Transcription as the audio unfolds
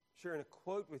sharing a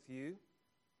quote with you.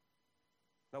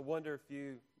 I wonder if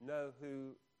you know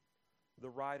who the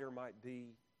writer might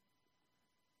be.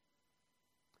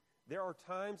 There are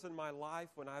times in my life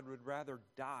when I would rather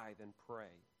die than pray.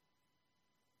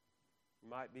 You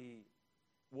might be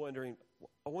wondering,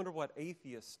 I wonder what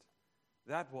atheist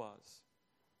that was.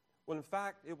 Well, in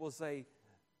fact, it was a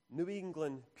New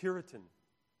England Puritan,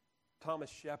 Thomas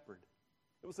Shepard.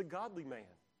 It was a godly man.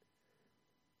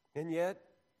 And yet,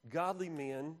 godly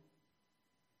men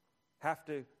have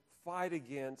to fight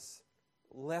against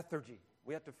lethargy.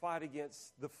 We have to fight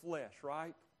against the flesh,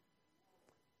 right?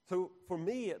 So for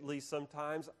me, at least,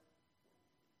 sometimes,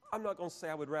 I'm not going to say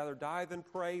I would rather die than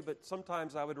pray, but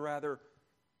sometimes I would rather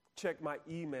check my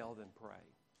email than pray.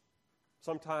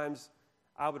 Sometimes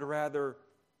I would rather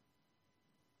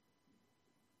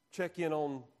check in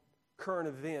on current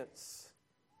events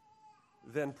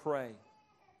than pray.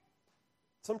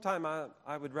 Sometimes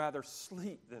I would rather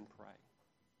sleep than pray.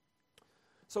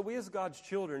 So we as God's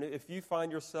children, if you find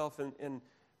yourself in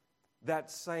that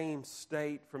same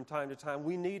state from time to time,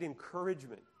 we need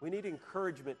encouragement. We need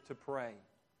encouragement to pray.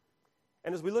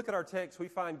 And as we look at our text, we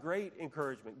find great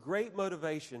encouragement, great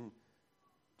motivation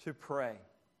to pray.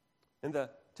 In the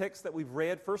text that we've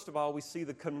read, first of all, we see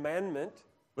the commandment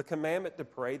to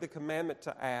pray, the commandment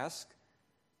to ask.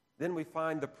 Then we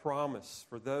find the promise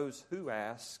for those who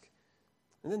ask.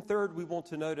 And then third, we want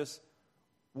to notice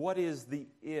what is the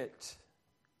it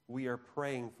we are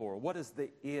praying for. What is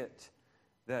the it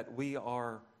that we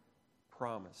are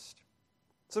promised?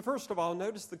 So first of all,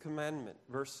 notice the commandment,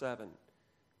 verse 7.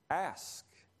 Ask,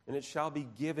 and it shall be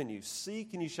given you.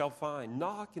 Seek, and you shall find.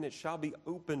 Knock, and it shall be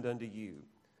opened unto you.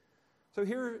 So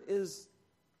here is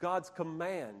God's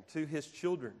command to His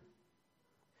children.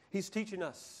 He's teaching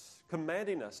us,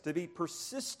 commanding us to be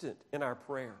persistent in our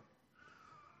prayer.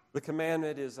 The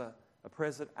commandment is a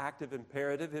present active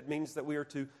imperative. It means that we are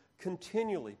to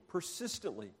continually,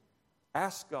 persistently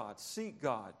ask God, seek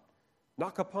God,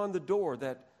 knock upon the door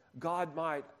that God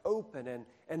might open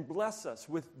and bless us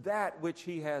with that which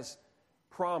He has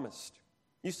promised.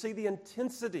 You see the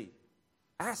intensity,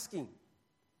 asking,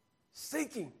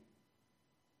 seeking,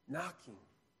 knocking.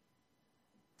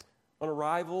 On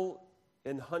arrival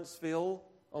in Huntsville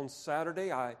on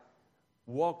Saturday, I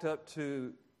walked up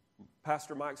to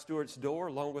Pastor Mike Stewart's door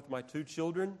along with my two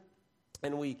children,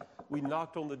 and we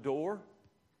knocked on the door,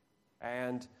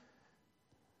 and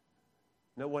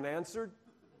no one answered.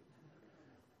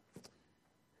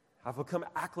 I've become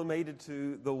acclimated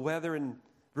to the weather in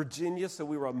Virginia, so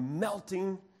we were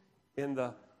melting in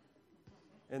the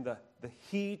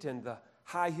heat and the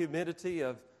high humidity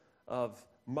of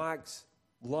Mike's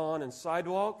lawn and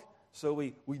sidewalk. So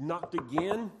we knocked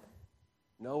again,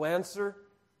 no answer.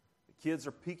 The kids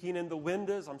are peeking in the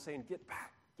windows. I'm saying, get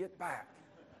back, get back.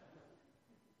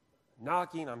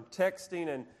 Knocking, I'm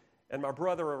texting, and my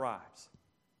brother arrives.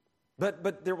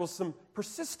 But there was some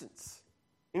persistence,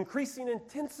 increasing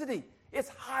intensity. It's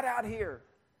hot out here.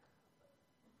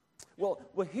 Well,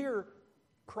 here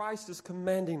Christ is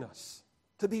commanding us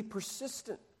to be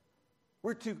persistent.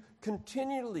 We're to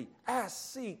continually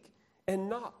ask, seek, and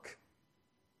knock.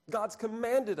 God's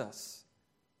commanded us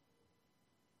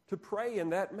to pray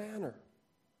in that manner.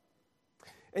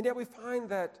 And yet we find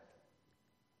that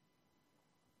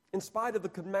in spite of the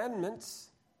commandments,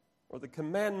 or the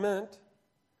commandment,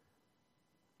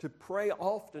 to pray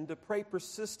often, to pray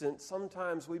persistent,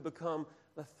 sometimes we become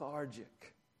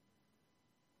lethargic.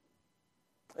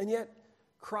 And yet,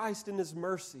 Christ in His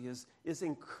mercy is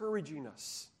encouraging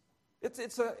us. It's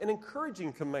an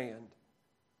encouraging command.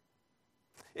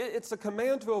 It's a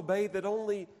command to obey that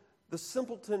only the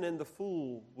simpleton and the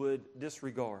fool would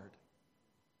disregard.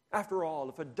 After all,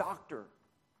 if a doctor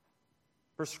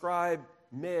prescribed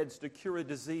meds to cure a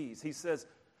disease, he says,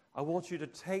 I want you to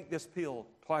take this pill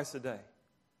twice a day.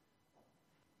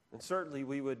 And certainly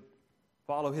we would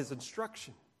follow his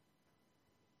instruction.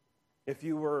 If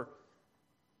you were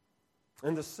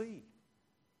in the sea,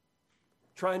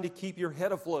 trying to keep your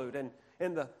head afloat,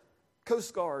 and the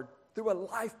Coast Guard threw a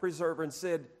life preserver and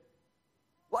said,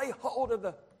 lay hold of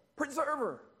the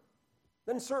preserver,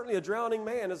 then certainly a drowning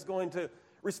man is going to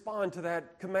respond to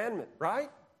that commandment, right?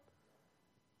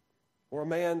 Or a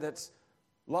man that's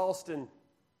lost and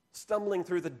stumbling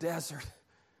through the desert.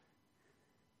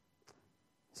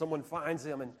 Someone finds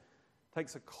him and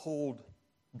takes a cold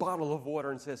bottle of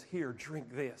water and says, here,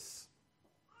 drink this.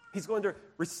 He's going to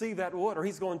receive that water.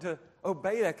 He's going to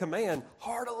obey that command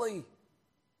heartily.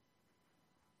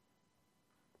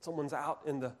 Someone's out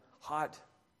in the hot,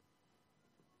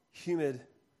 humid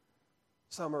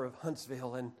summer of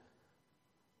Huntsville and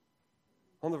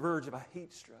on the verge of a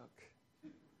heat stroke.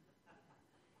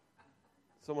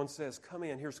 Someone says, come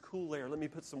in, here's cool air. Let me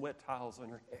put some wet towels on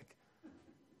your neck.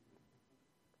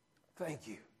 Thank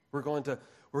you. We're going to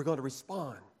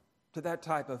respond to that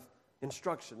type of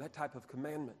instruction, that type of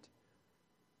commandment.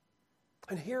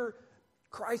 And here,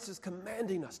 Christ is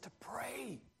commanding us to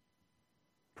pray.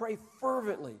 Pray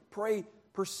fervently. Pray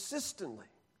persistently,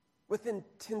 with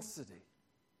intensity.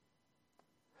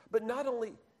 But not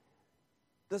only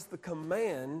does the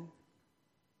command,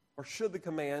 or should the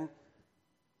command,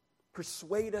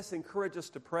 persuade us, encourage us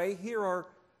to pray, here are,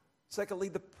 secondly,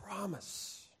 the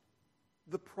promise.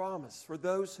 The promise for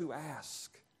those who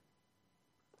ask.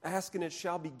 Ask and it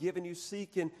shall be given you.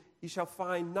 Seek and you shall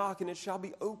find. Knock and it shall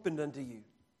be opened unto you.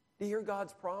 Do you hear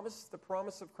God's promise? The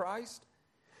promise of Christ?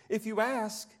 If you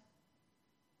ask,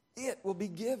 it will be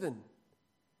given.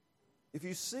 If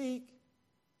you seek,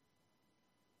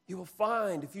 you will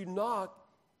find. If you knock,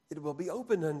 it will be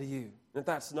opened unto you. And if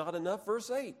that's not enough, verse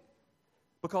 8.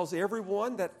 Because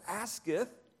everyone that asketh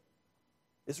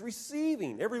is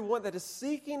receiving. Everyone that is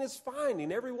seeking is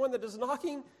finding. Everyone that is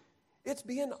knocking, it's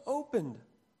being opened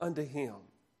unto him.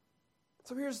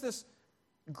 So here's this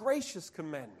gracious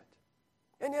commandment.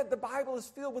 And yet the Bible is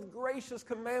filled with gracious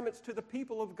commandments to the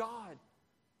people of God.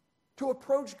 To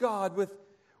approach God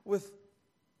with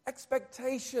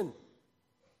expectation.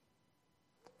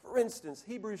 For instance,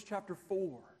 Hebrews chapter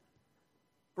 4,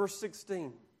 verse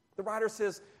 16. The writer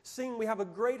says, seeing we have a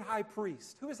great high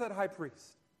priest. Who is that high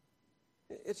priest?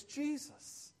 It's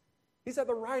Jesus. He's at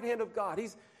the right hand of God.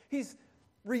 He's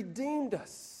redeemed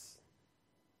us.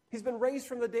 He's been raised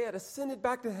from the dead, ascended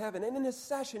back to heaven. And in his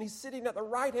session, he's sitting at the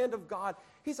right hand of God.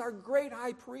 He's our great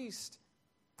high priest.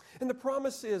 And the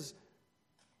promise is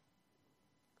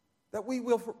that we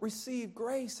will receive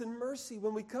grace and mercy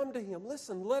when we come to him.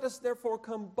 Listen, let us therefore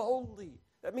come boldly.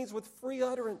 That means with free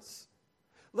utterance.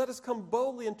 Let us come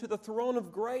boldly into the throne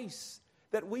of grace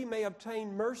that we may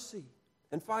obtain mercy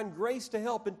and find grace to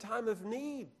help in time of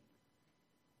need.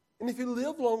 And if you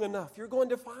live long enough, you're going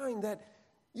to find that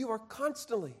you are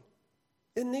constantly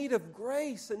in need of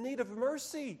grace, in need of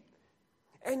mercy.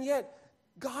 And yet,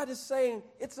 God is saying,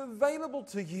 it's available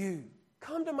to you.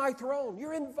 Come to my throne.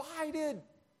 You're invited.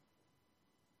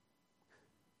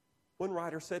 One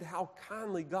writer said how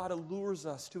kindly God allures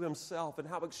us to himself and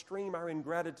how extreme our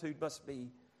ingratitude must be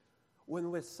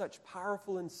when with such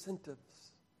powerful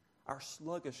incentives, our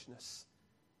sluggishness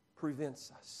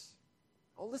prevents us.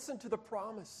 Oh, listen to the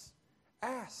promise.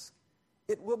 Ask,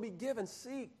 it will be given.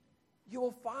 Seek, you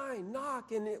will find.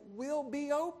 Knock, and it will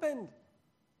be opened.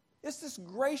 It's this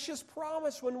gracious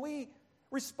promise when we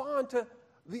respond to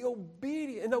the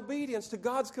obedience to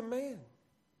God's command.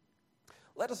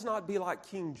 Let us not be like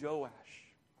King Joash.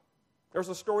 There's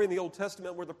a story in the Old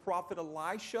Testament where the prophet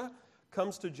Elisha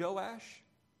comes to Joash.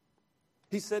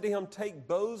 He said to him, take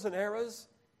bows and arrows.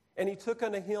 And he took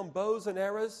unto him bows and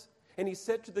arrows. And he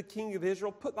said to the king of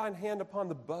Israel, put thine hand upon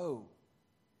the bow.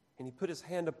 And he put his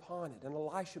hand upon it. And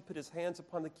Elisha put his hands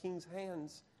upon the king's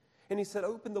hands. And he said,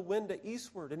 open the window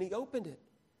eastward. And he opened it.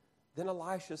 Then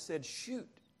Elisha said, shoot.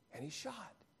 And he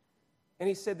shot. And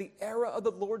he said, the era of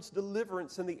the Lord's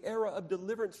deliverance and the era of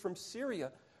deliverance from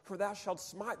Syria, for thou shalt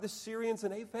smite the Syrians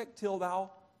in Aphek till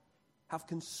thou have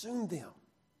consumed them.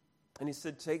 And he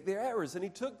said, take their arrows. And he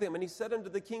took them, and he said unto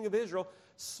the king of Israel,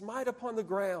 smite upon the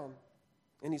ground.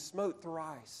 And he smote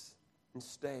thrice and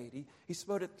stayed. He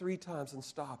smote it 3 times and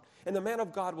stopped. And the man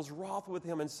of God was wroth with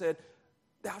him and said,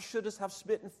 thou shouldest have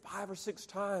smitten 5 or 6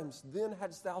 times. Then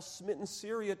hadst thou smitten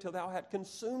Syria till thou had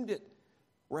consumed it.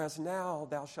 Whereas now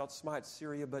thou shalt smite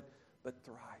Syria but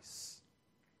thrice.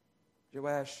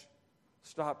 Joash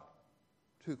stopped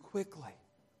too quickly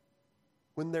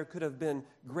when there could have been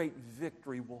great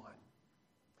victory won.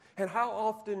 And how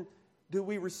often do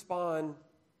we respond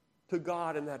to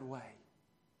God in that way?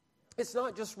 It's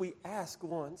not just we ask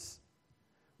once.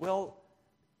 Well,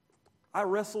 I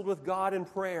wrestled with God in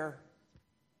prayer.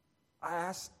 I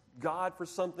asked God for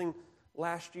something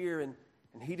last year and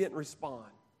he didn't respond.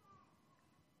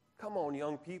 Come on,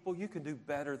 young people, you can do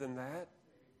better than that.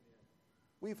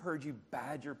 We've heard you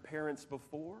badger parents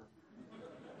before.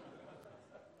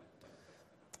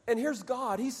 And here's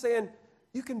God. He's saying,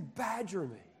 you can badger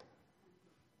me.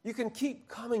 You can keep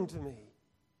coming to me.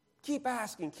 Keep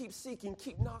asking, keep seeking,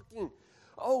 keep knocking.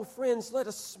 Oh, friends, let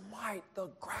us smite the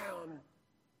ground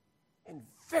in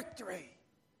victory,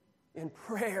 in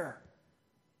prayer.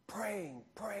 Praying,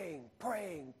 praying,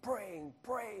 praying, praying,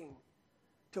 praying,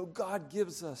 till God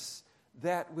gives us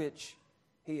that which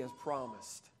he has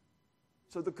promised.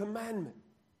 So the commandment.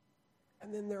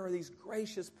 And then there are these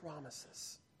gracious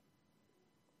promises.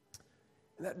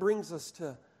 And that brings us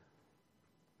to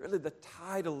really the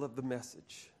title of the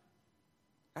message.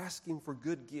 asking for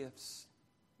good gifts.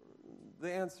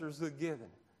 The answers are given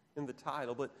in the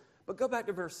title. But go back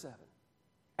to verse 7.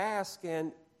 Ask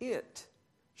and it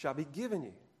shall be given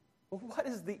you. Well, what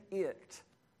is the it?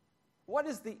 What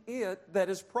is the it that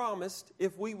is promised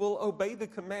if we will obey the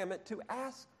commandment to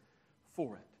ask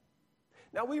for it?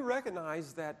 Now, we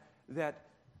recognize that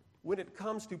when it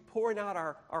comes to pouring out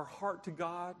our heart to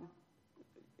God,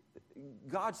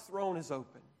 God's throne is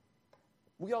open.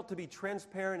 We ought to be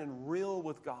transparent and real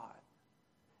with God,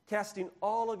 casting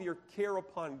all of your care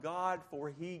upon God, for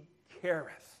He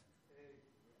careth.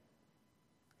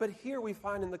 But here we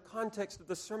find in the context of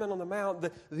the Sermon on the Mount,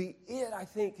 the it, I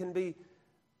think, can be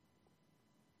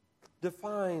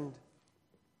defined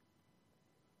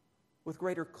with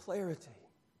greater clarity.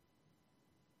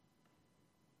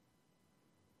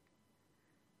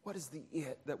 What is the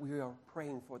it that we are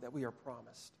praying for, that we are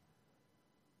promised?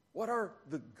 What are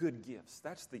the good gifts?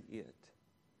 That's the it.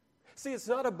 See, it's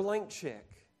not a blank check.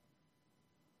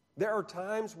 There are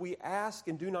times we ask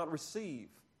and do not receive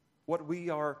what we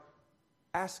are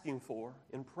asking for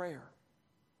in prayer.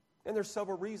 And there's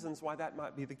several reasons why that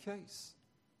might be the case.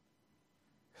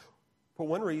 For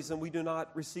one reason, we do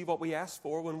not receive what we ask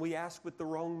for when we ask with the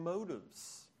wrong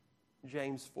motives.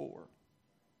 James 4.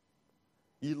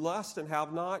 Ye lust and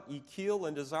have not, ye kill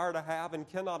and desire to have and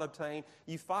cannot obtain.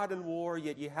 Ye fight in war,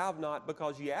 yet ye have not,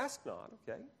 because ye ask not.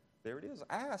 Okay, there it is.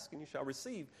 Ask and you shall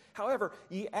receive. However,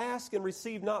 ye ask and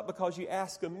receive not because ye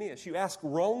ask amiss. You ask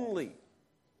wrongly.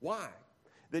 Why?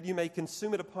 That you may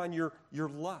consume it upon your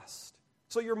lust.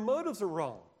 So your motives are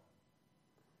wrong.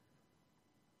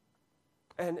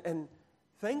 And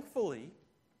thankfully,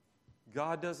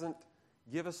 God doesn't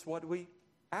give us what we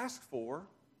ask for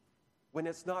when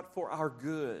it's not for our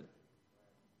good.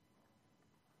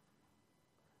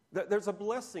 There's a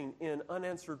blessing in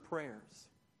unanswered prayers.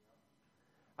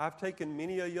 I've taken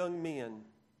many a young man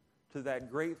to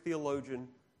that great theologian,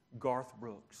 Garth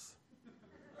Brooks.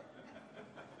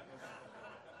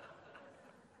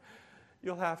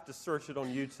 You'll have to search it on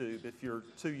YouTube if you're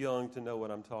too young to know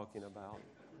what I'm talking about.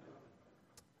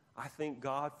 I thank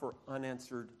God for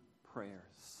unanswered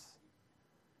prayers.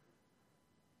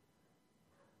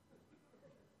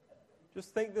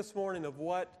 Just think this morning of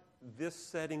what this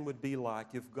setting would be like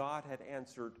if God had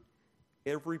answered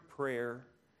every prayer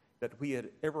that we had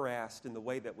ever asked in the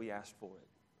way that we asked for it.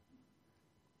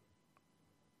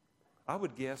 I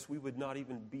would guess we would not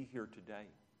even be here today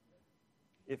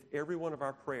if every one of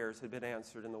our prayers had been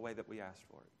answered in the way that we asked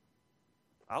for it.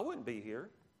 I wouldn't be here,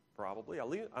 probably.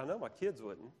 I know my kids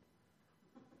wouldn't,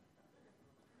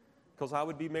 because I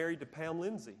would be married to Pam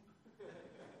Lindsay,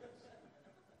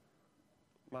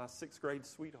 my 6th grade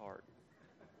sweetheart.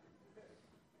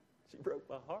 She broke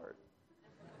my heart.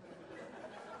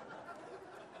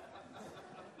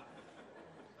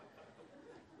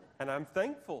 And I'm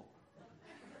thankful.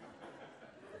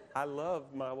 I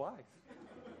love my wife.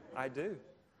 I do.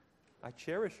 I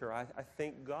cherish her. I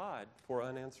thank God for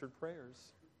unanswered prayers.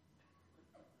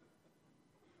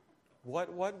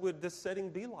 What would this setting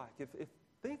be like if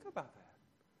think about that?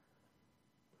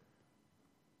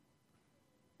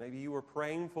 Maybe you were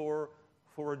praying for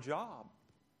a job,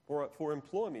 for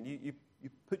employment. You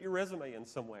put your resume in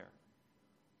somewhere,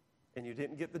 and you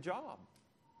didn't get the job.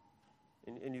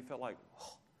 And you felt like,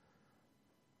 oh.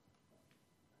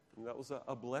 And that was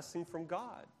a blessing from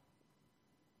God.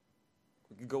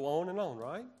 We could go on and on,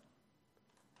 right?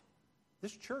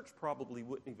 This church probably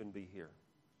wouldn't even be here.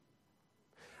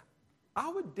 I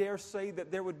would dare say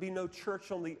that there would be no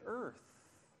church on the earth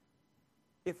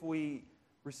if we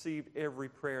received every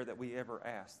prayer that we ever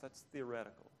asked. That's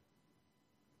theoretical.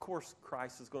 Of course,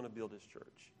 Christ is going to build His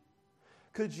church.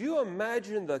 Could you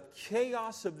imagine the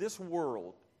chaos of this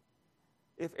world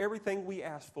if everything we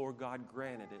asked for, God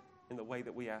granted it in the way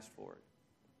that we asked for it?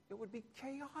 It would be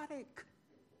chaotic.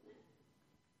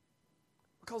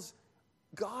 Because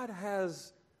God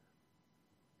has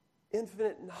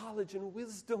infinite knowledge and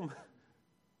wisdom.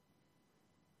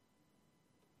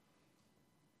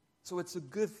 So it's a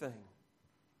good thing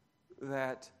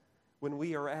that when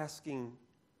we are asking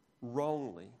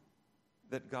wrongly,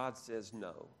 that God says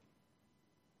no.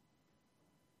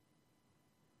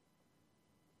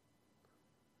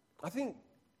 I think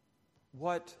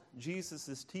what Jesus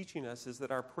is teaching us is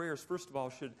that our prayers, first of all,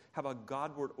 should have a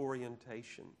Godward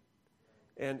orientation.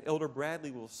 And Elder Bradley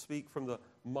will speak from the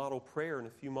model prayer in a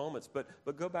few moments. But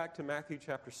go back to Matthew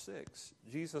chapter 6.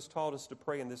 Jesus taught us to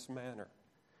pray in this manner.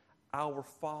 Our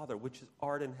Father, which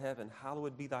art in heaven,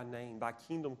 hallowed be thy name. Thy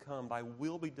kingdom come, thy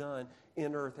will be done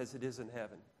in earth as it is in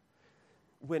heaven.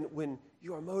 When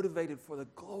you are motivated for the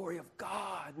glory of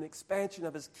God and the expansion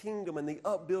of His kingdom and the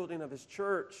upbuilding of His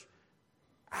church,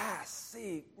 ask,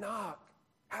 seek, knock.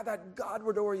 Have that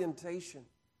Godward orientation.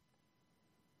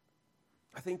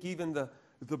 I think even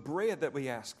the bread that we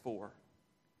ask for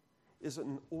is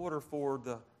in order for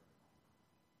the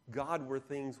Godward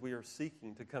things we are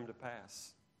seeking to come to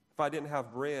pass. If I didn't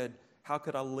have bread, how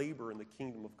could I labor in the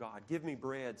kingdom of God? Give me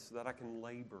bread so that I can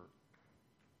labor.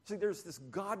 See, there's this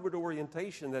Godward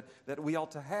orientation that we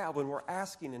ought to have when we're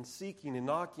asking and seeking and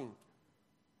knocking.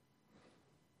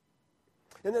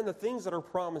 And then the things that are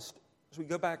promised, as we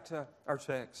go back to our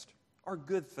text, are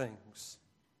good things.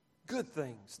 Good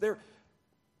things. They're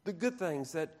the good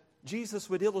things that Jesus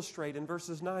would illustrate in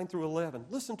verses 9 through 11.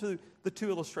 Listen to the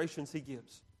two illustrations he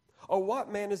gives. Or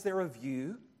what man is there of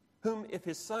you, whom if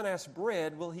his son asks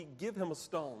bread, will he give him a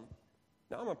stone?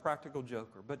 Now, I'm a practical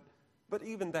joker, but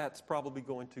even that's probably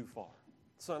going too far.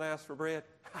 Son asks for bread,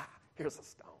 here's a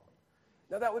stone.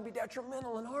 Now, that would be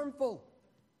detrimental and harmful.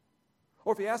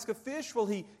 Or if he asks a fish, will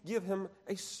he give him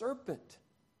a serpent?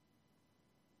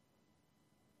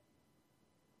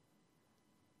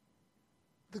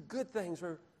 The good things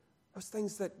are those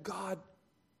things that God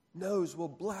knows will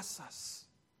bless us.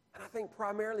 And I think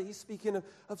primarily he's speaking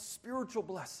of spiritual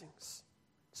blessings.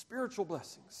 Spiritual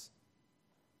blessings.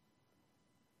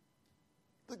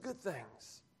 The good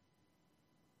things.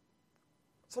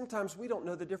 Sometimes we don't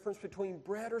know the difference between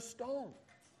bread or stone.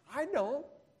 I don't.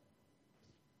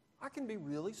 I can be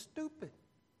really stupid,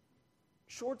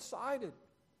 short-sighted.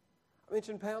 I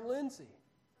mentioned Pam Lindsay.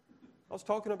 I was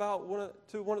talking about one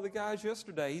of the guys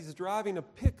yesterday. He's driving a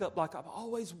pickup like I've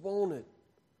always wanted.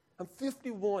 I'm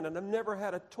 51 and I've never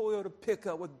had a Toyota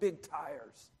pickup with big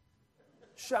tires,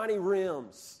 shiny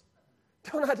rims.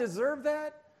 Don't I deserve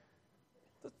that?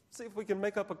 Let's see if we can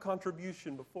make up a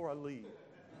contribution before I leave.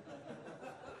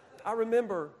 I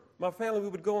remember my family, we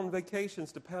would go on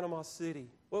vacations to Panama City.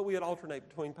 Well, we would alternate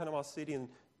between Panama City and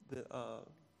the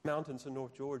mountains in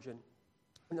North Georgia.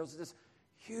 And there was this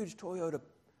huge Toyota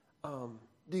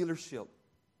dealership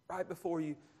right before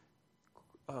you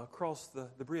cross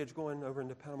the bridge going over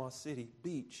into Panama City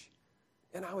Beach.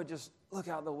 And I would just look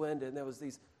out the window, and there was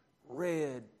these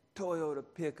red Toyota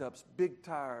pickups, big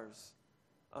tires,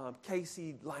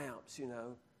 KC lamps,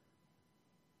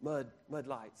 mud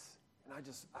lights. And I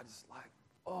just like,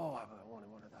 oh, I wanted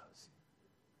one of those.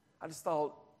 I just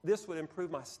thought this would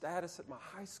improve my status at my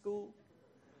high school.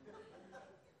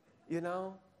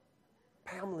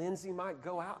 Pam Lindsay might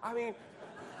go out. I mean,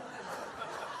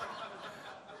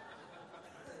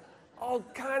 all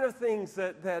kind of things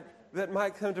that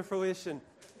might come to fruition.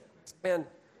 And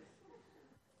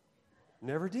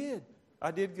never did.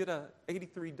 I did get a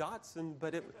 83 Datsun,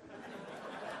 but it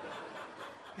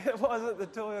wasn't the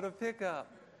Toyota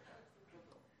pickup.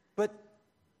 But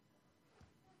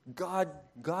God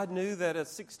knew that a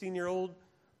 16-year-old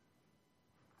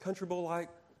country boy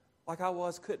like I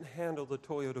was couldn't handle the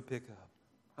Toyota pickup.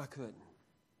 I couldn't.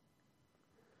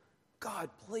 God,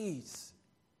 please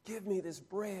give me this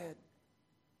bread.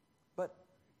 But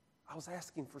I was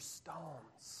asking for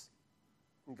stones.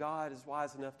 And God is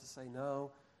wise enough to say,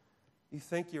 no, you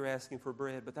think you're asking for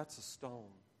bread, but that's a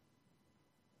stone.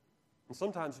 And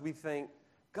sometimes we think,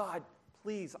 God,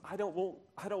 please, I don't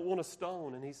want a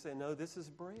stone. And He said, no, this is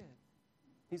bread.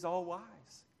 He's all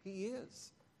wise. He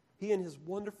is. He, in His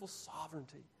wonderful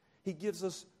sovereignty, He gives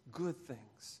us good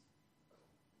things.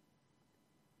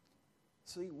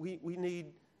 See, we need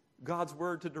God's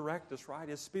Word to direct us, right?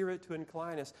 His Spirit to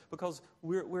incline us, because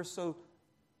we're so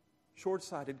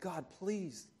short-sighted. God,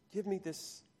 please give me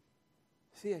this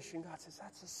fish. And God says,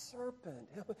 that's a serpent.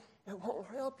 It won't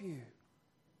help you.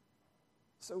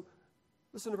 So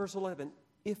listen to verse 11.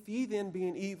 If ye then,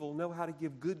 being evil, know how to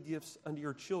give good gifts unto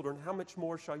your children, how much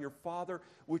more shall your Father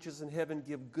which is in heaven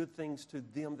give good things to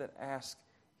them that ask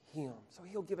Him? So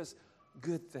He'll give us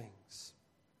good things.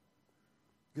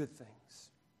 Good things.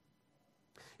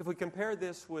 If we compare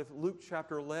this with Luke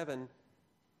chapter 11,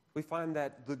 we find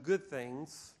that the good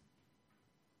things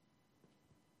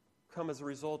come as a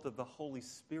result of the Holy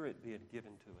Spirit being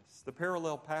given to us. The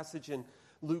parallel passage in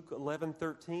Luke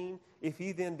 11:13, if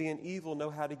ye then, being evil, know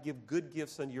how to give good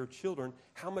gifts unto your children,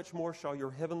 how much more shall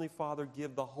your heavenly Father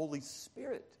give the Holy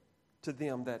Spirit to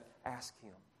them that ask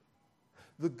Him?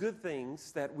 The good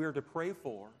things that we're to pray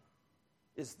for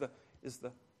is the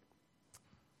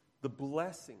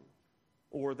blessing,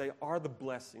 or they are the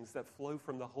blessings that flow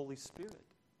from the Holy Spirit.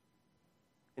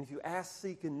 And if you ask,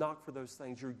 seek, and knock for those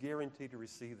things, you're guaranteed to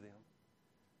receive them.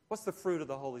 What's the fruit of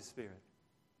the Holy Spirit?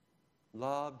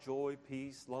 Love, joy,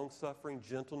 peace, long-suffering,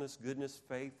 gentleness, goodness,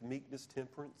 faith, meekness,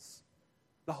 temperance.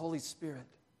 The Holy Spirit.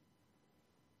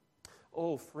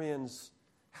 Oh, friends,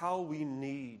 how we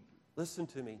need, listen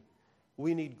to me,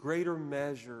 we need greater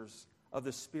measures of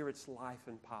the Spirit's life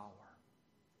and power.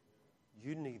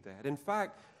 You need that. In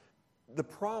fact, the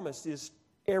promise is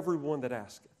everyone that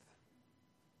asketh.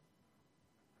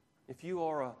 If you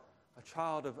are a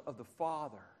child of the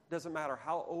Father, doesn't matter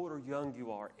how old or young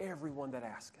you are, everyone that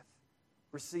asketh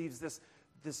receives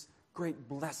this great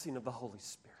blessing of the Holy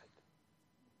Spirit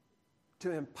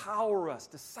to empower us,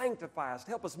 to sanctify us, to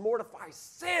help us mortify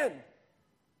sin,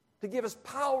 to give us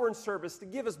power and service, to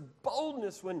give us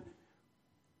boldness when it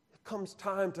comes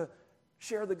time to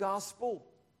share the gospel.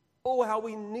 Oh, how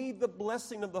we need the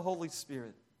blessing of the Holy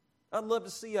Spirit. I'd love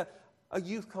to see a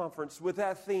youth conference with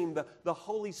that theme, the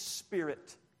Holy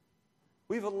Spirit.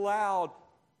 We've allowed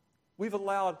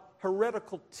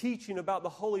heretical teaching about the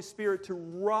Holy Spirit to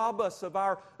rob us of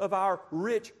our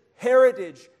rich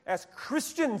heritage as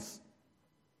Christians.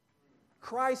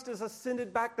 Christ has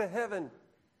ascended back to heaven,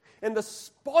 and the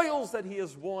spoils that He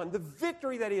has won, the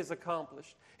victory that He has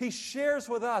accomplished, He shares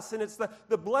with us, and it's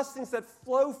the blessings that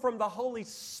flow from the Holy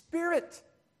Spirit.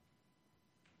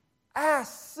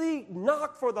 Ask, seek,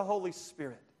 knock for the Holy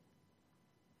Spirit.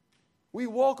 We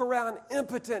walk around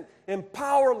impotent and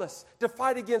powerless to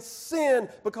fight against sin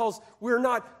because we're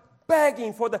not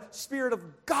begging for the Spirit of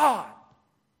God.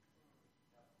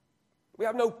 We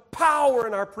have no power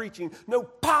in our preaching, no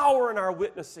power in our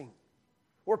witnessing.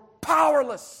 We're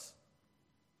powerless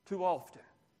too often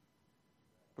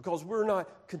because we're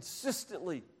not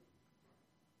consistently,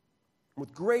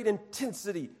 with great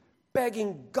intensity,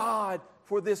 begging God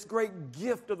for this great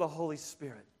gift of the Holy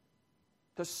Spirit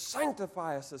to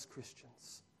sanctify us as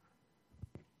Christians.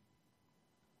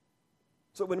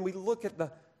 So when we look at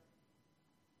the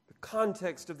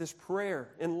context of this prayer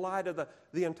in light of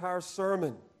the entire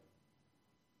sermon,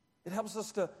 it helps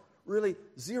us to really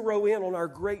zero in on our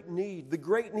great need, the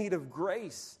great need of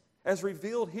grace as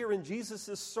revealed here in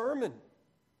Jesus' sermon.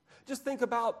 Just think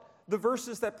about the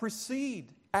verses that precede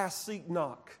ask, seek,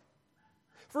 knock.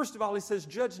 First of all, he says,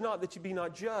 judge not that you be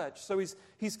not judged. So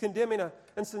he's condemning a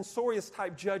censorious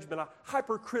type judgment, a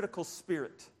hypercritical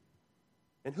spirit.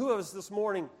 And who of us this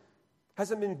morning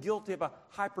hasn't been guilty of a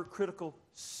hypercritical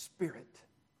spirit?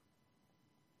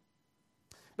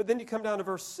 But then you come down to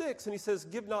verse 6, and he says,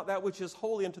 give not that which is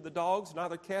holy unto the dogs,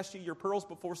 neither cast ye your pearls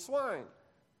before swine.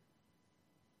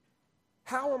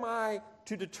 How am I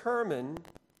to determine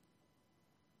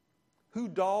who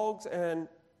dogs and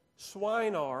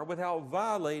swine are without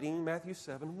violating Matthew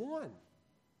 7:1?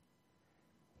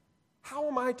 How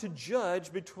am I to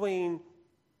judge between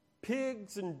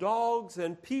pigs and dogs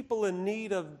and people in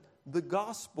need of the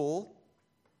gospel?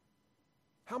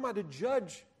 How am I to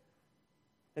judge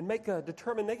and make a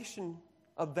determination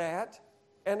of that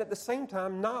and at the same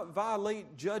time not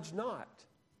violate judge not?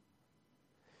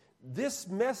 This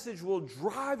message will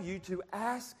drive you to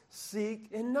ask, seek,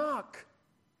 and knock.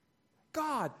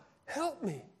 God, help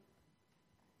me.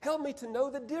 Help me to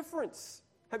know the difference.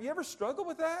 Have you ever struggled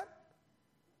with that?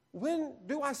 When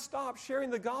do I stop sharing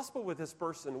the gospel with this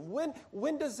person?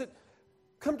 When does it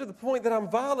come to the point that I'm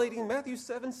violating Matthew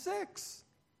 7:6?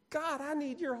 God, I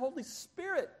need your Holy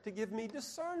Spirit to give me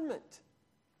discernment.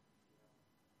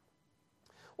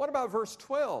 What about verse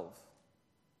 12?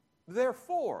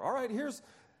 Therefore, all right, here's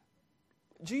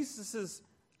Jesus'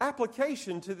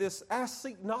 application to this ask,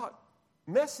 seek, knock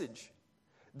message.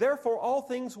 Therefore, all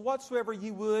things whatsoever ye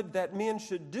would that men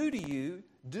should do to you,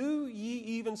 do ye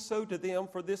even so to them,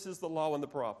 for this is the law and the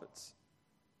prophets.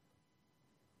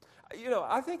 You know,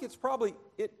 I think it's probably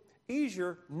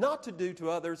easier not to do to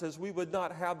others as we would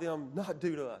not have them not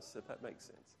do to us, if that makes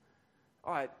sense.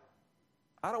 All right,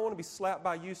 I don't want to be slapped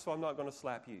by you, so I'm not going to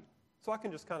slap you. So I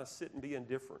can just kind of sit and be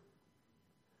indifferent.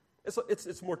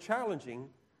 It's more challenging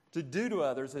to do to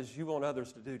others as you want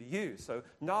others to do to you. So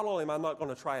not only am I not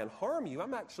going to try and harm you,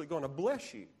 I'm actually going to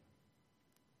bless you.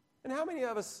 And how many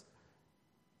of us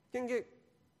can get,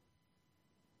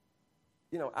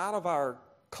 out of our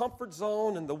comfort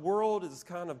zone and the world is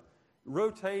kind of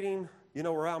rotating,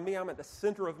 around me? I'm at the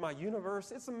center of my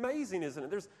universe. It's amazing, isn't it?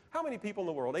 There's how many people in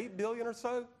the world? 8 billion or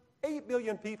so? 8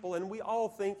 billion people, and we all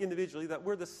think individually that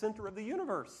we're the center of the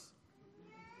universe.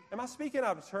 Am I speaking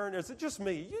out of turn? Is it just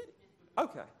me?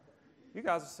 Okay. You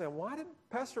guys are saying, why did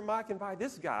Pastor Mike invite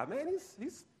this guy? Man,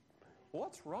 he's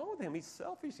what's wrong with him? He's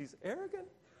selfish. He's arrogant.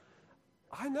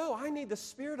 I know. I need the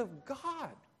Spirit of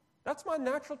God. That's my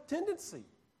natural tendency.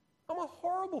 I'm a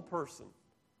horrible person.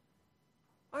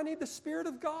 I need the Spirit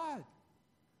of God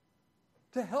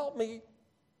to help me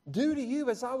do to you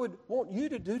as I would want you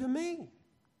to do to me.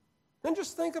 And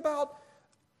just think about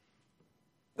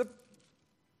the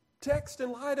text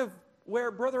in light of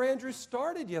where Brother Andrew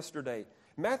started yesterday.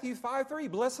 Matthew 5:3,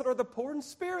 blessed are the poor in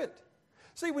spirit.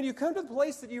 See, when you come to the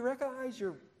place that you recognize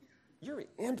you're you're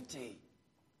empty.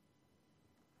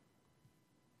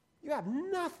 You have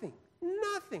nothing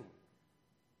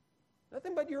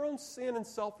but your own sin and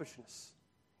selfishness.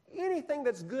 Anything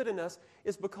that's good in us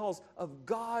is because of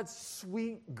God's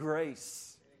sweet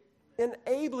grace,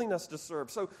 enabling us to serve.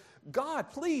 So, God,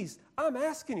 please, I'm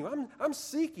asking you, I'm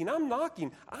seeking, I'm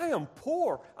knocking. I am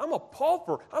poor, I'm a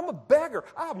pauper, I'm a beggar,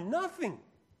 I have nothing.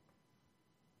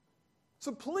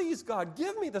 So please, God,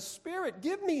 give me the Spirit,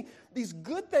 give me these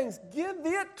good things, give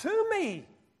it to me.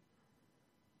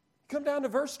 Come down to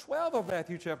verse 12 of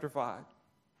Matthew chapter 5.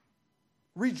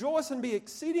 Rejoice and be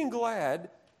exceeding glad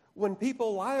when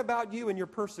people lie about you and you're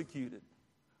persecuted.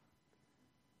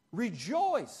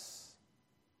 Rejoice.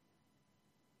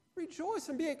 Rejoice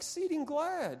and be exceeding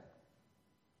glad.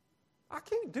 I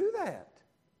can't do that.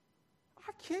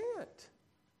 I can't.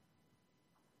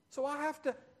 So I have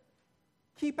to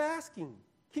keep asking,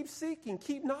 keep seeking,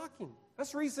 keep knocking.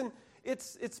 That's the reason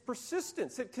it's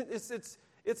persistence.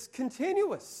 It's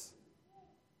continuous.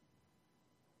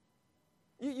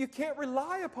 You can't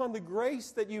rely upon the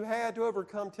grace that you had to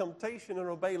overcome temptation and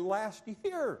obey last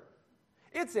year.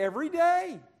 It's every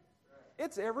day.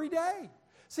 It's every day.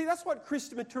 See, that's what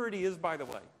Christian maturity is, by the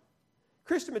way.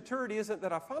 Christian maturity isn't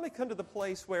that I finally come to the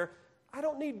place where I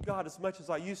don't need God as much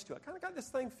as I used to. I kind of got this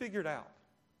thing figured out.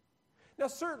 Now,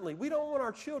 certainly, we don't want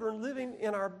our children living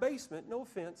in our basement, no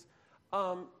offense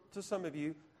to some of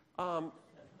you, till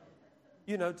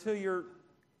you're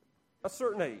a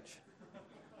certain age.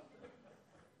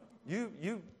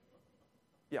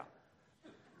 Yeah.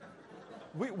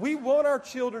 We want our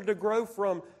children to grow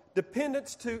from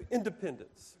dependence to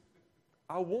independence.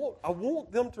 I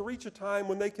want them to reach a time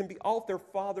when they can be off their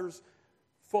father's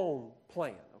phone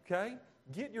plan, okay?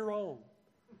 Get your own.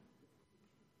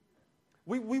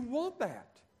 We want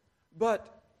that.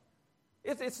 But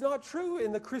it's not true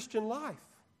in the Christian life.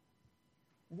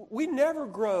 We never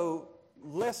grow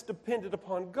less dependent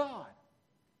upon God.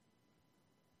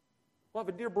 We'll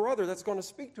have a dear brother that's going to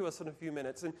speak to us in a few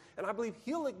minutes, and I believe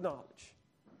he'll acknowledge,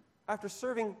 after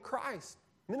serving Christ,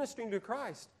 ministering to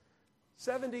Christ,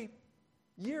 70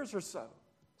 years or so,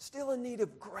 still in need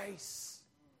of grace.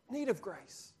 Need of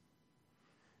grace.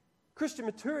 Christian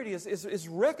maturity is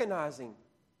recognizing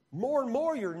more and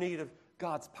more your need of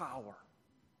God's power.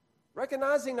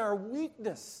 Recognizing our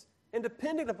weakness and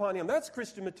depending upon Him. That's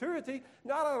Christian maturity.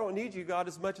 Not, I don't need you, God,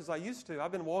 as much as I used to.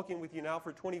 I've been walking with you now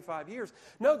for 25 years.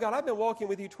 No, God, I've been walking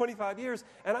with you 25 years,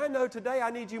 and I know today I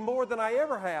need you more than I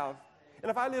ever have. And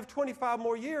if I live 25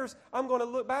 more years, I'm going to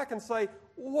look back and say,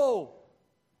 whoa,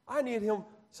 I need Him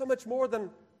so much more than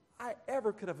I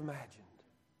ever could have imagined.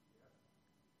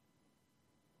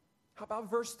 How about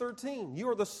verse 13? You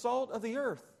are the salt of the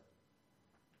earth.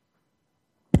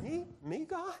 Me,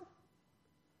 God?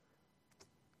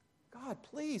 God,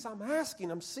 please, I'm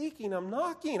asking, I'm seeking, I'm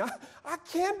knocking. I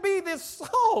can't be this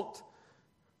salt.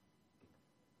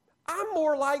 I'm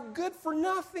more like good for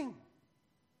nothing.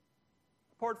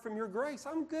 Apart from your grace,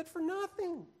 I'm good for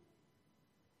nothing.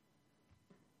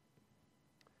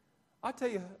 I'll tell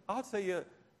you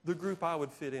the group I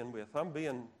would fit in with. I'm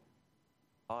being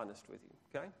honest with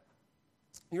you, okay?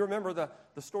 You remember the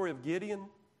story of Gideon?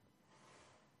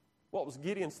 What was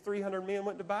Gideon's 300 men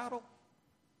went to battle?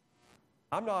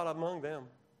 I'm not among them.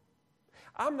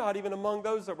 I'm not even among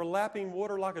those that were lapping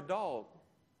water like a dog.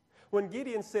 When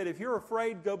Gideon said, if you're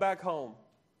afraid, go back home,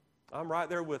 I'm right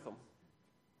there with them.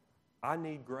 I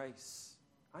need grace.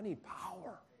 I need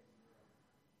power.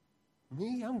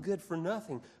 Me, I'm good for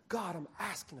nothing. God, I'm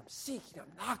asking, I'm seeking,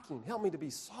 I'm knocking. Help me to be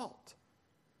salt.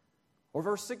 Or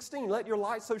verse 16, let your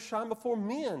light so shine before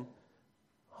men.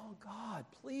 Oh, God,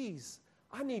 please.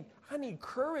 I need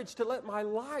courage to let my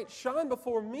light shine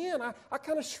before men. I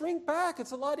kind of shrink back.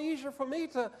 It's a lot easier for me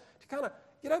to kind of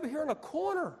get over here in a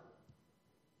corner.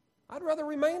 I'd rather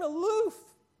remain aloof.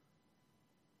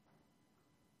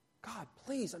 God,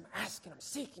 please, I'm asking, I'm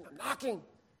seeking, I'm knocking.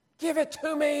 Give it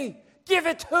to me. Give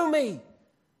it to me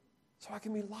so I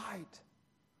can be light.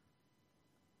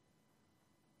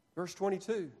 Verse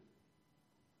 22.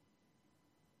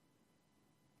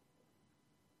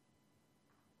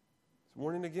 It's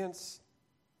warning against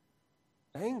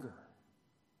anger.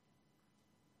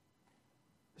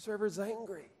 Whoever is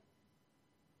angry.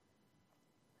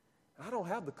 I don't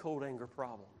have the cold anger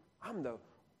problem. I'm the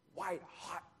white,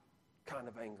 hot kind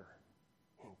of anger.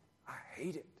 And I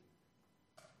hate it.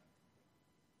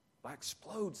 I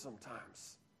explode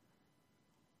sometimes.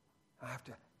 I have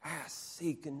to ask,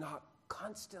 seek, and knock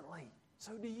constantly.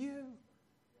 So do you.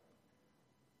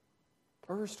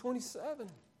 Verse 27.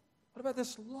 What about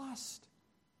this lust?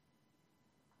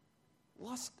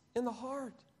 Lust in the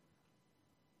heart.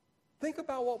 Think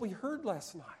about what we heard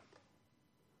last night.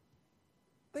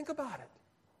 Think about it.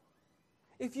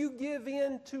 If you give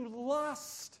in to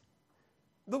lust,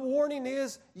 the warning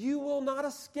is you will not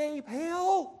escape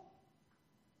hell.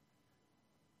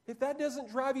 If that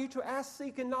doesn't drive you to ask,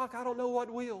 seek, and knock, I don't know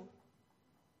what will.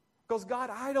 Because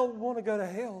God, I don't want to go to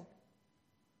hell.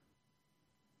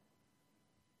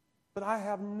 But I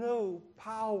have no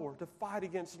power to fight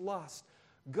against lust.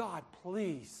 God,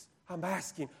 please, I'm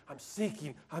asking, I'm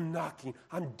seeking, I'm knocking,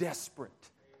 I'm desperate.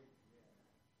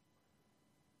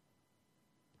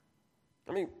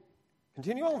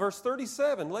 Continue on, verse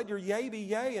 37. Let your yea be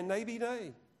yea and nay be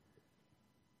nay.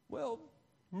 Well,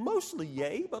 mostly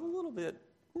yea, but a little bit.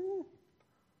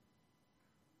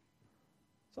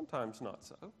 Sometimes not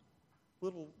so. A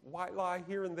little white lie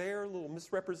here and there, a little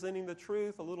misrepresenting the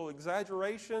truth, a little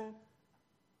exaggeration.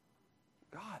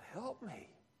 God, help me.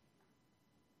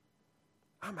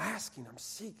 I'm asking, I'm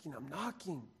seeking, I'm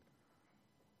knocking.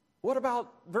 What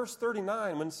about verse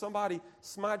 39, when somebody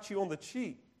smites you on the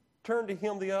cheek? Turn to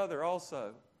him the other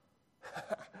also.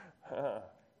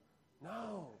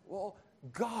 No. Well,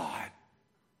 God,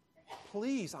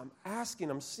 please, I'm asking,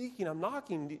 I'm seeking, I'm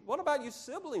knocking. What about you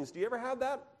siblings? Do you ever have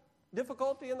that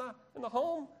difficulty in the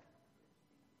home?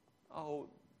 Oh,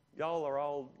 y'all are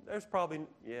all, there's probably,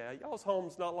 y'all's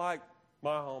home's not like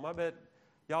my home. I bet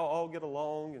y'all all get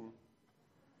along and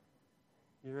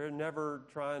you're never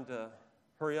trying to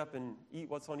hurry up and eat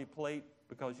what's on your plate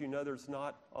because you know there's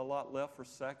not a lot left for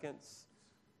seconds.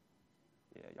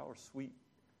 Yeah, y'all are sweet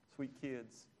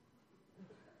kids.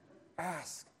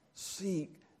 Ask,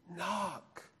 seek,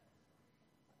 knock.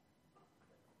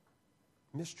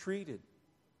 Mistreated,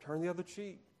 turn the other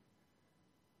cheek.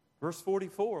 Verse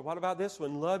 44, what about this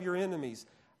one? Love your enemies.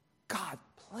 God,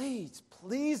 please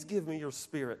give me your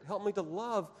Spirit. Help me to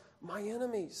love my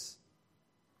enemies.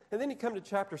 And then you come to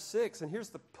chapter 6, and here's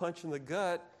the punch in the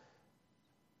gut.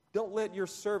 Don't let your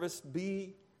service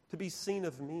be to be seen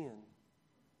of men.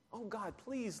 Oh, God,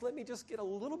 please, let me just get a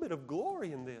little bit of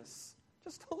glory in this.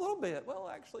 Just a little bit. Well,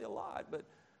 actually a lot, but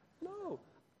no.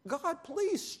 God,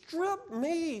 please strip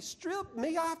me.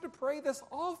 I have to pray this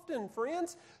often,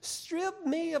 friends. Strip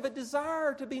me of a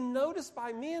desire to be noticed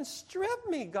by men. Strip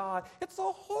me, God. It's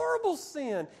a horrible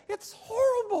sin. It's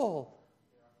horrible.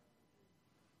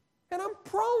 And I'm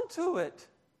prone to it.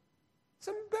 It's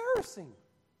embarrassing.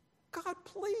 God,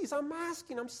 please, I'm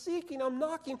asking, I'm seeking, I'm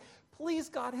knocking. Please,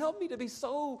 God, help me to be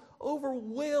so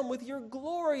overwhelmed with your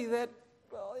glory that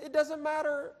it doesn't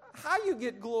matter how you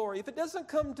get glory. If it doesn't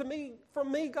come to me from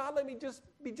me, God, let me just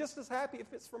be just as happy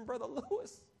if it's from Brother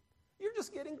Lewis. You're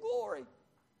just getting glory.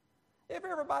 If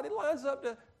everybody lines up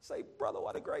to say, brother,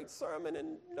 what a great sermon,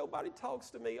 and nobody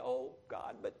talks to me, oh,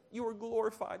 God, but you were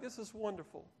glorified. This is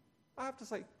wonderful. I have to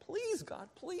say, please, God,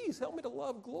 please help me to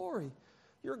love glory.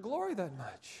 Your glory that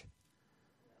much.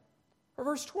 Or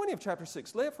verse 20 of chapter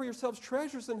 6, lay up for yourselves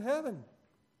treasures in heaven.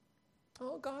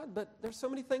 Oh, God, but there's so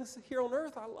many things here on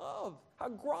earth I love. I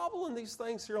grovel in these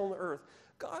things here on the earth.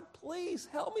 God, please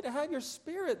help me to have your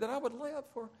Spirit that I would lay up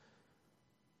for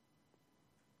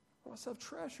myself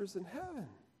treasures in heaven.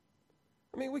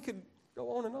 I mean, we could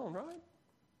go on and on, right?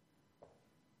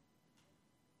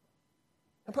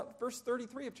 About verse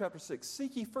 33 of chapter 6,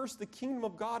 seek ye first the kingdom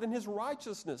of God and his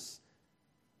righteousness,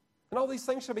 and all these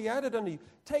things shall be added unto you.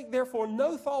 Take therefore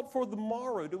no thought for the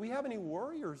morrow. Do we have any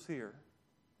worriers here?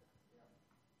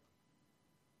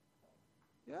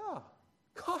 Yeah.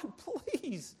 God,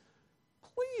 please,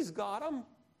 God, I'm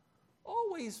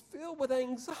always filled with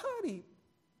anxiety.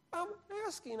 I'm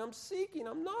asking, I'm seeking,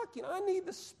 I'm knocking. I need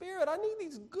the Spirit. I need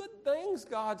these good things,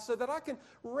 God, so that I can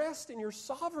rest in your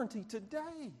sovereignty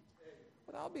today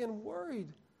without being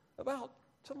worried about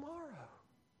tomorrow.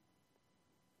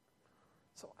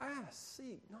 So ask,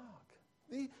 seek, knock.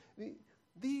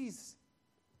 These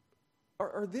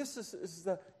are this is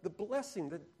the blessing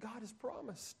that God has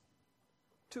promised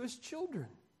to his children.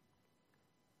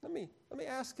 Let me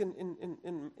ask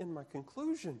in my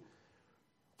conclusion,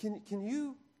 can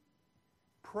you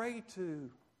pray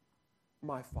to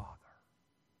my Father?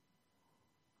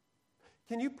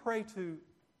 Can you pray to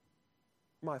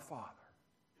my Father?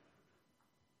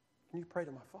 Can you pray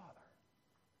to my Father?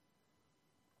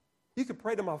 You can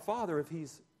pray to my Father if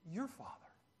he's your Father.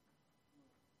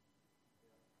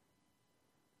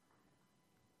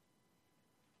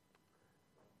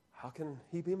 How can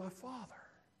he be my Father?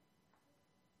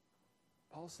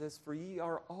 Paul says, for ye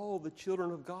are all the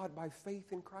children of God by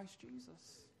faith in Christ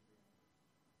Jesus.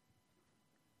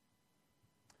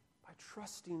 By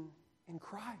trusting in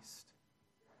Christ.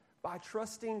 By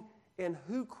trusting in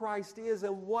who Christ is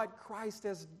and what Christ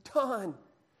has done.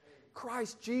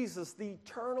 Christ Jesus, the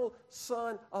eternal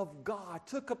Son of God,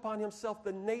 took upon himself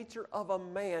the nature of a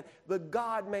man. The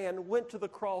God-man went to the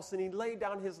cross and he laid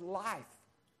down his life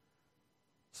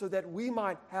so that we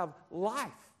might have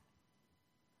life.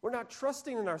 We're not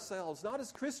trusting in ourselves, not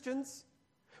as Christians.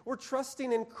 We're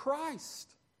trusting in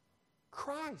Christ.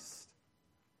 Christ.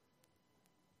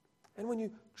 And when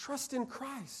you trust in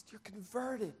Christ, you're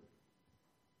converted.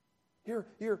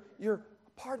 You're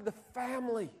part of the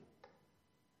family.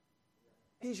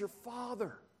 He's your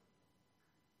Father.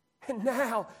 And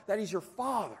now that He's your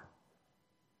Father,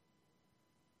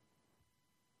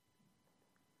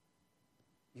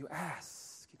 you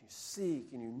ask and you seek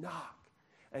and you knock.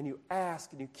 And you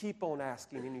ask and you keep on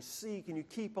asking and you seek and you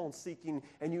keep on seeking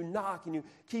and you knock and you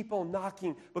keep on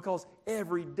knocking, because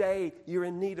every day you're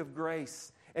in need of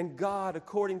grace. And God,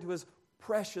 according to His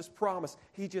precious promise,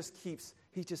 He just keeps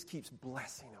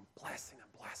blessing and blessing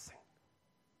and blessing.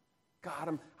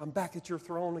 God, I'm back at your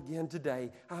throne again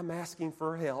today. I'm asking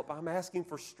for help. I'm asking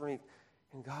for strength.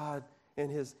 And God, in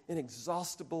His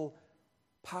inexhaustible,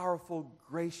 powerful,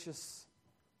 gracious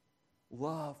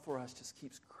love for us, just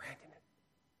keeps granting it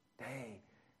day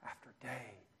after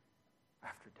day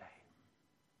after day.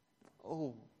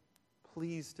 Oh,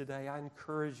 please today, I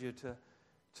encourage you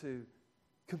to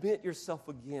commit yourself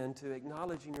again to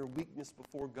acknowledging your weakness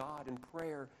before God in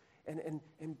prayer and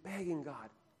begging God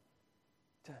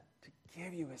to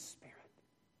give you His Spirit.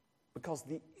 Because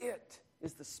the it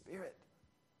is the Spirit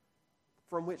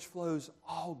from which flows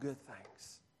all good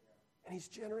things. And He's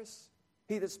generous.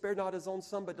 He that spared not His own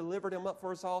Son, but delivered Him up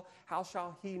for us all, how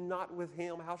shall He not with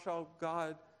Him, how shall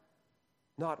God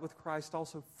not with Christ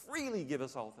also freely give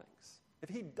us all things? If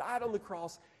He died on the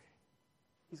cross,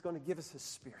 He's going to give us His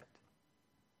Spirit.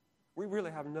 We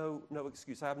really have no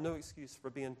excuse. I have no excuse for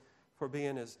being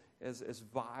as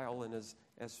vile and as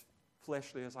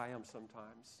fleshly as I am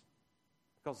sometimes.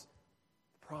 Because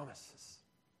the promises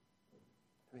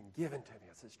have been given to me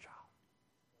as His child.